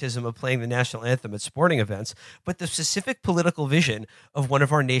patriotism of playing the national anthem at sporting events, but the specific political vision of one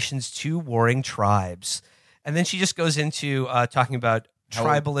of our nation's two warring tribes. And then she just goes into talking about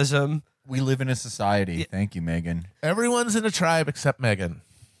tribalism. We live in a society. Yeah. Thank you, Megan. Everyone's in a tribe except Megan.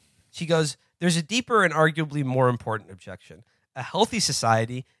 She goes, there's a deeper and arguably more important objection. A healthy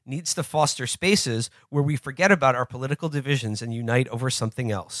society needs to foster spaces where we forget about our political divisions and unite over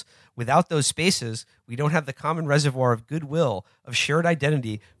something else. Without those spaces, we don't have the common reservoir of goodwill, of shared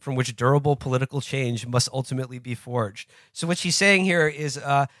identity from which durable political change must ultimately be forged. So what she's saying here is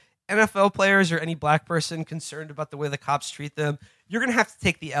NFL players or any black person concerned about the way the cops treat them, you're going to have to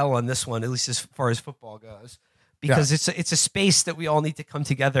take the L on this one, at least as far as football goes. Because it's a space that we all need to come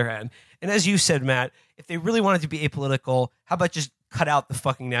together in. And as you said, Matt, if they really wanted to be apolitical, how about just cut out the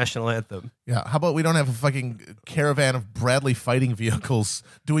fucking national anthem? Yeah, how about we don't have a fucking caravan of Bradley fighting vehicles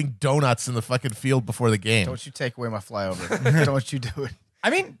doing donuts in the fucking field before the game? Don't you take away my flyover. Don't you do it.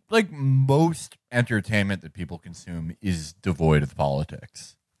 I mean, like, most entertainment that people consume is devoid of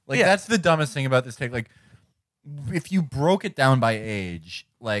politics. Like, that's the dumbest thing about this take. Like, if you broke it down by age,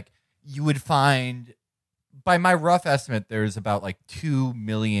 like, you would find... By my rough estimate, there's about like 2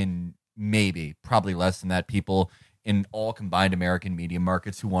 million, maybe, probably less than that, people in all combined American media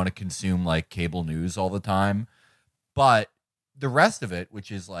markets who want to consume like cable news all the time. But the rest of it,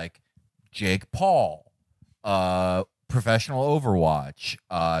 which is like Jake Paul, professional Overwatch,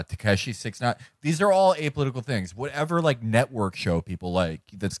 Takeshi 69, these are all apolitical things. Whatever like network show people like,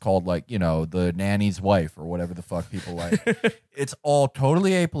 that's called like, you know, The Nanny's Wife or whatever the fuck people like. It's all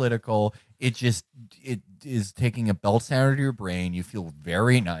totally apolitical. It is taking a belt sander to your brain. You feel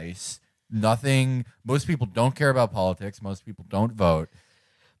very nice. Nothing. Most people don't care about politics. Most people don't vote.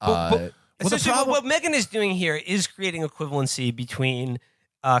 What Megan is doing here is creating equivalency between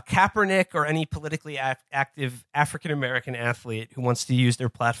Kaepernick or any politically active African American athlete who wants to use their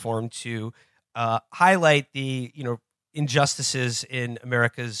platform to highlight the injustices in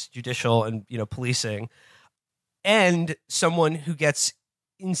America's judicial and policing, and someone who gets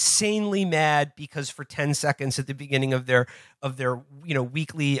insanely mad because for 10 seconds at the beginning of their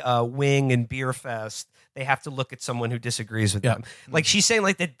weekly wing and beer fest, they have to look at someone who disagrees with them. Like she's saying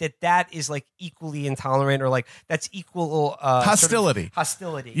like that is like equally intolerant, or like that's equal hostility.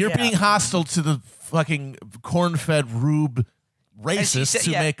 Hostility. You're being hostile to the fucking corn-fed rube racists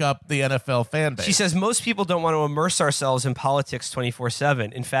who make up the NFL fan base. She says most people don't want to immerse ourselves in politics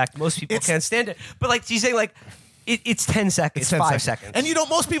 24/7. In fact, most people can't stand it. But like she's saying like it's 10 seconds, it's 5 seconds. And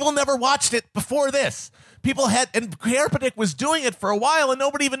most people never watched it before this. People and Kaepernick was doing it for a while and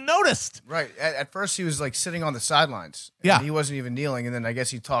nobody even noticed. Right. At first he was like sitting on the sidelines. Yeah. He wasn't even kneeling. And then I guess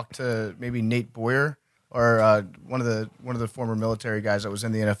he talked to maybe Nate Boyer or one of the former military guys that was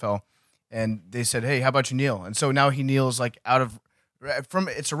in the NFL. And they said, hey, how about you kneel? And so now he kneels like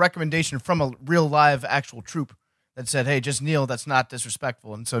it's a recommendation from a real live actual troop that said, hey, just kneel. That's not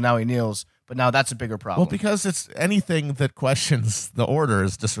disrespectful. And so now he kneels. But now that's a bigger problem. Well, because it's anything that questions the order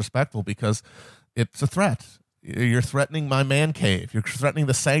is disrespectful because it's a threat. You're threatening my man cave. You're threatening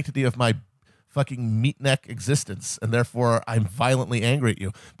the sanctity of my fucking meatneck existence, and therefore I'm violently angry at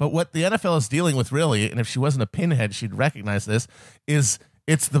you. But what the NFL is dealing with really, and if she wasn't a pinhead, she'd recognize this, is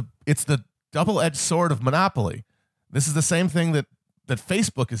it's the double-edged sword of monopoly. This is the same thing that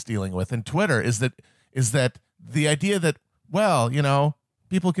Facebook is dealing with, and Twitter is that the idea that, well,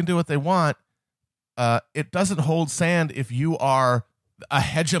 people can do what they want. It doesn't hold sand if you are a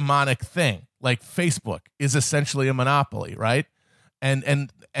hegemonic thing. Like Facebook is essentially a monopoly, right? And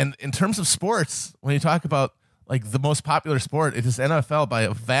in terms of sports, when you talk about like the most popular sport, it is NFL by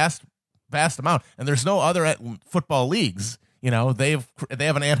a vast amount. And there's no other football leagues They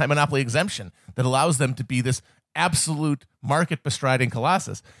have an anti-monopoly exemption that allows them to be this absolute market bestriding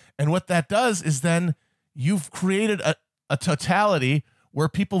colossus. And what that does is then you've created a totality where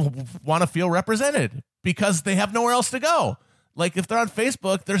people want to feel represented because they have nowhere else to go. Like if they're on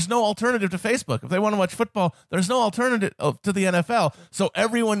Facebook, there's no alternative to Facebook. If they want to watch football, there's no alternative to the NFL. So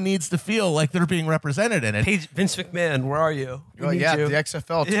everyone needs to feel like they're being represented in it. Hey, Vince McMahon, where are you? The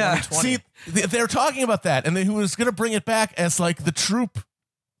XFL 2020. Yeah. See, they're talking about that, and he was going to bring it back as like the troop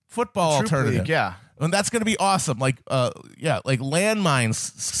football alternative. League, yeah. And that's going to be awesome. Like landmines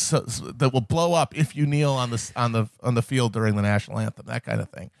that will blow up if you kneel on the field during the national anthem, that kind of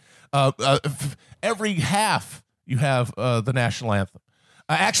thing. Every half you have the national anthem.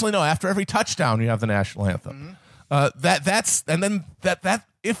 Actually, no. After every touchdown, you have the national anthem.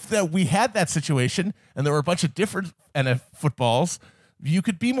 If we had that situation and there were a bunch of different footballs, you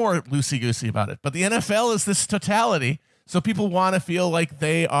could be more loosey goosey about it. But the NFL is this totality, so people want to feel like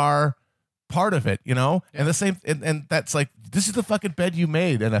they are part of it, and the same, and that's like, this is the fucking bed you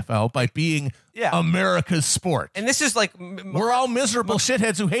made, NFL, by being America's sport. And this is like we're all miserable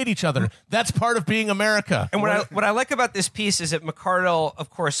shitheads who hate each other. That's part of being America. And what I like about this piece is that McArdle, of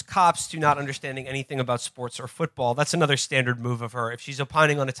course, cops to not understanding anything about sports or football. That's another standard move of her. If she's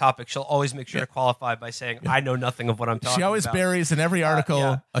opining on a topic, she'll always make sure to qualify by saying, "I know nothing of what I'm talking about." She always buries in every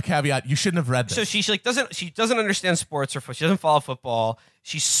article a caveat. You shouldn't have read this. So she doesn't understand sports or football. She doesn't follow football.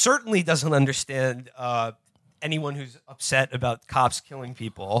 She certainly doesn't understand anyone who's upset about cops killing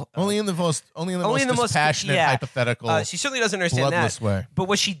people. Only in the most passionate, hypothetical. She certainly doesn't understand bloodless that. way. But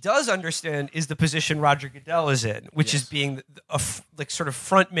what she does understand is the position Roger Goodell is in, which is being sort of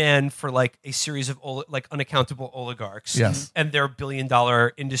front man for like a series of unaccountable oligarchs and their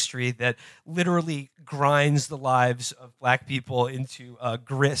billion-dollar industry that literally grinds the lives of black people into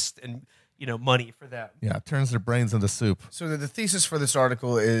grist and money for them. Yeah, turns their brains into soup. So the thesis for this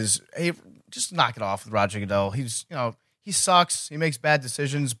article is, hey, just knock it off with Roger Goodell. He's, he sucks. He makes bad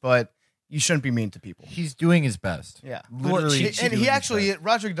decisions, but you shouldn't be mean to people. He's doing his best. Yeah, Literally.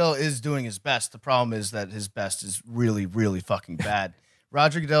 Roger Goodell is doing his best. The problem is that his best is really, really fucking bad.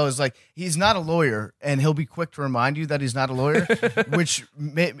 Roger Goodell is like, he's not a lawyer, and he'll be quick to remind you that he's not a lawyer, which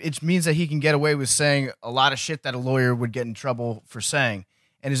it means that he can get away with saying a lot of shit that a lawyer would get in trouble for saying.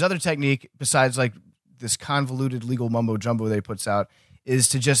 And his other technique, besides like this convoluted legal mumbo jumbo that he puts out, is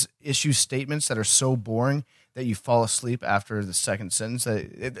to just issue statements that are so boring that you fall asleep after the second sentence.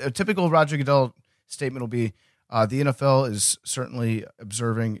 A typical Roger Goodell statement will be, the NFL is certainly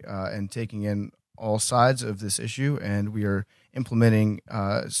observing and taking in all sides of this issue, and we are implementing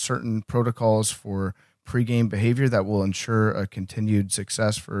certain protocols for pregame behavior that will ensure a continued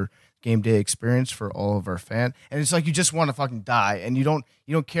success for game day experience for all of our fans. And it's like you just want to fucking die, and you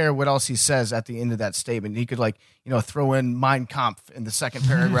don't care what else he says at the end of that statement. He could throw in Mein Kampf in the second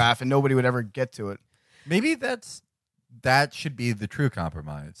paragraph, and nobody would ever get to it. Maybe that should be the true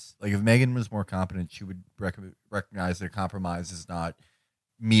compromise. Like if Megan was more competent, she would recognize that compromise is not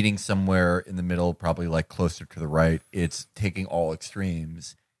meeting somewhere in the middle, probably like closer to the right. It's taking all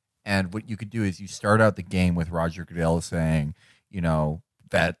extremes. And what you could do is you start out the game with Roger Goodell saying,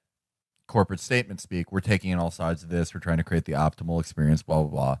 that corporate statement speak, we're taking in all sides of this, we're trying to create the optimal experience, blah, blah,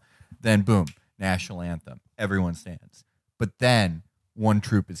 blah. Then boom, national anthem. Everyone stands. But then one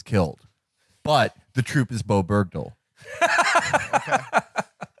troop is killed. But the troop is Bo Bergdahl. Okay.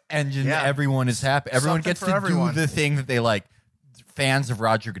 And everyone is happy. Everyone gets to do the thing that they like. Fans of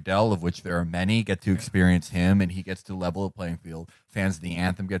Roger Goodell, of which there are many, get to experience him, and he gets to level the playing field. Fans of the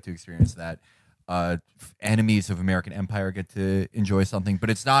anthem get to experience that. Enemies of American Empire get to enjoy something, but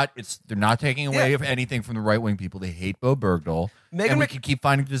they're not taking away of anything from the right wing people. They hate Bo Bergdahl, and we can keep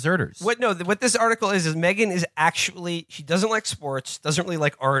finding deserters. What this article is Megan is actually, she doesn't like sports, doesn't really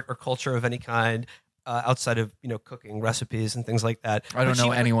like art or culture of any kind, outside of cooking recipes and things like that. I don't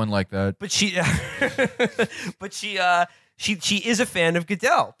know anyone like that. But she is a fan of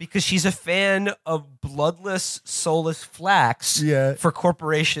Goodell because she's a fan of bloodless, soulless flax for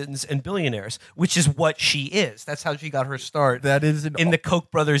corporations and billionaires, which is what she is. That's how she got her start. That is in the Koch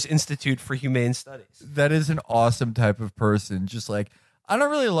brothers Institute for Humane Studies. That is an awesome type of person. Just like, I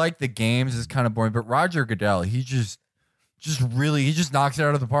don't really like the games; it's kind of boring. But Roger Goodell, he just knocks it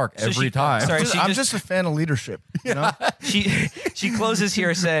out of the park every time. I'm just a fan of leadership. She closes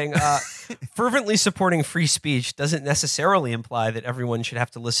here saying, fervently supporting free speech doesn't necessarily imply that everyone should have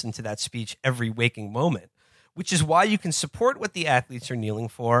to listen to that speech every waking moment, which is why you can support what the athletes are kneeling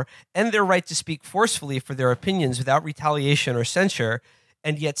for and their right to speak forcefully for their opinions without retaliation or censure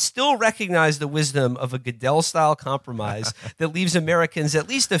and yet still recognize the wisdom of a Goodell-style compromise that leaves Americans at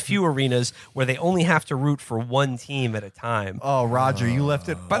least a few arenas where they only have to root for one team at a time. Oh, Roger, you left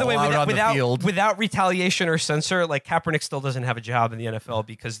it. By the way, out on the field. without retaliation or censor, like Kaepernick still doesn't have a job in the NFL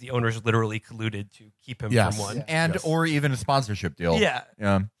because the owners literally colluded to keep him from one. And or even a sponsorship deal.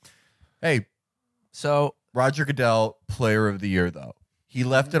 Yeah. Hey, so Roger Goodell, Player of the Year, though. He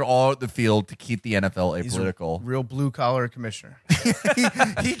left it all at the field to keep the NFL apolitical. Real blue collar commissioner.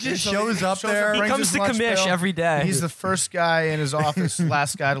 he just shows up there. He comes to commish every day. He's the first guy in his office,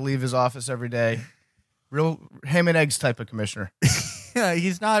 last guy to leave his office every day. Real ham and eggs type of commissioner. Yeah,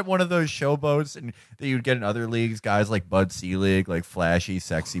 he's not one of those showboats and that you'd get in other leagues, guys like Bud Selig, like flashy,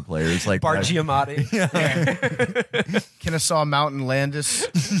 sexy players like Bart Giamatti. Kennesaw Mountain Landis.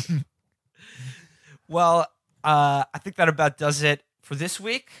 Well, I think that about does it for this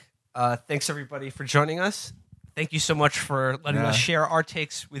week. Thanks, everybody, for joining us. Thank you so much for letting us share our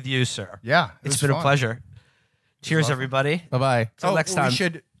takes with you, sir. Yeah, it's been a pleasure. Cheers, everybody. Bye-bye. Till next time. We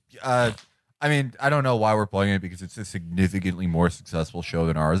should, I mean, I don't know why we're plugging it because it's a significantly more successful show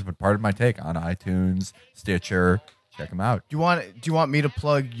than ours, but part of my take on iTunes, Stitcher, check them out. Do you want me to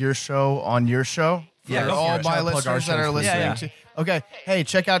plug your show on your show? For Yeah, all my listeners that are listening to. Okay, hey,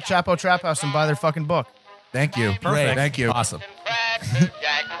 check out Chapo Trap House and buy their fucking book. Thank you. Perfect. Thank you. Awesome.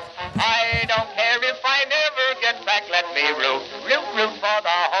 Jack, I don't care if I never get back. Let me root for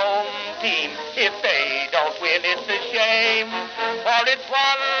the home team. If they don't win, it's a shame. For it's 1,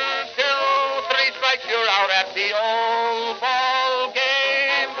 2,